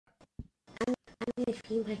I'm gonna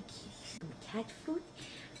feed my kitty some cat food.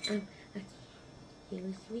 Okay, here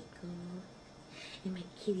we go. And my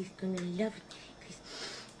kitty's gonna love it because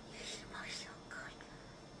it smells so good.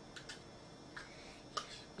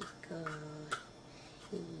 Here we go.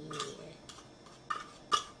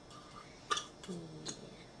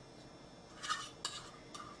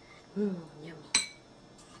 Yeah. Yummy.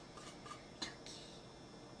 Okay.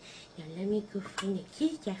 Now let me go find the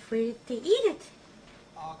kitty cat for it to eat it.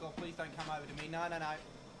 Oh God, please don't come over to me. No, no, no.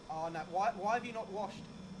 Oh no, why have you not washed?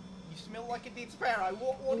 You smell like a dead sparrow.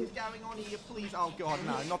 What is going on here? Please, oh God,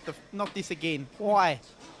 no, not this again. Why?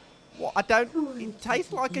 What? I don't. It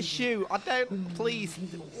tastes like a shoe. I don't. Please,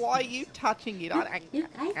 why are you touching it?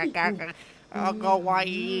 Oh God, why are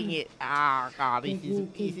you eating it? Oh God, this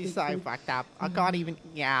is so fucked up. I can't even.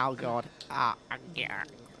 Yeah, oh God. Yeah.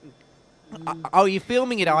 Oh, you're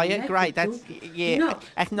filming it, are you? Great. That's yeah.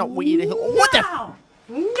 That's not weird. What the?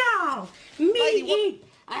 No! Lady, what?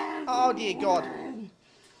 Me! Oh dear God.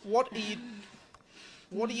 What are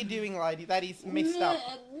you doing, lady? That is messed up.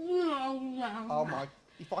 Oh my,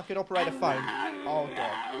 if I could operate a phone. Oh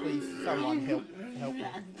God, please, someone help me.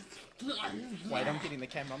 Wait, I'm getting the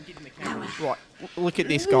camera, Right, look at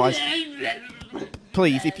this, guys.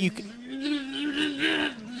 Please, if you could.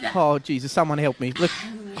 Oh Jesus, someone help me.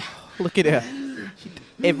 Look at her.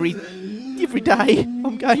 Every day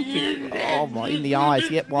I'm going to. Oh my, in the eyes.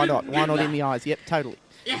 Yep, why not? Why not in the eyes? Yep, totally.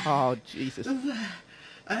 Oh Jesus.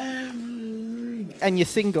 And you're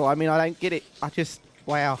single. I mean, I don't get it. I just,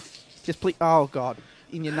 wow. Just please. Oh God,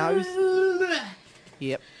 in your nose.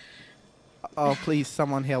 Yep. Oh please,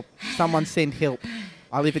 someone help. Someone send help.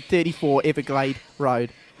 I live at 34 Everglade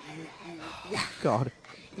Road. Oh, God,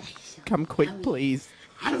 come quick, please.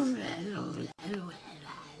 Oh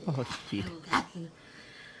shit.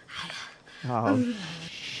 Oh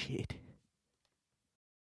shit.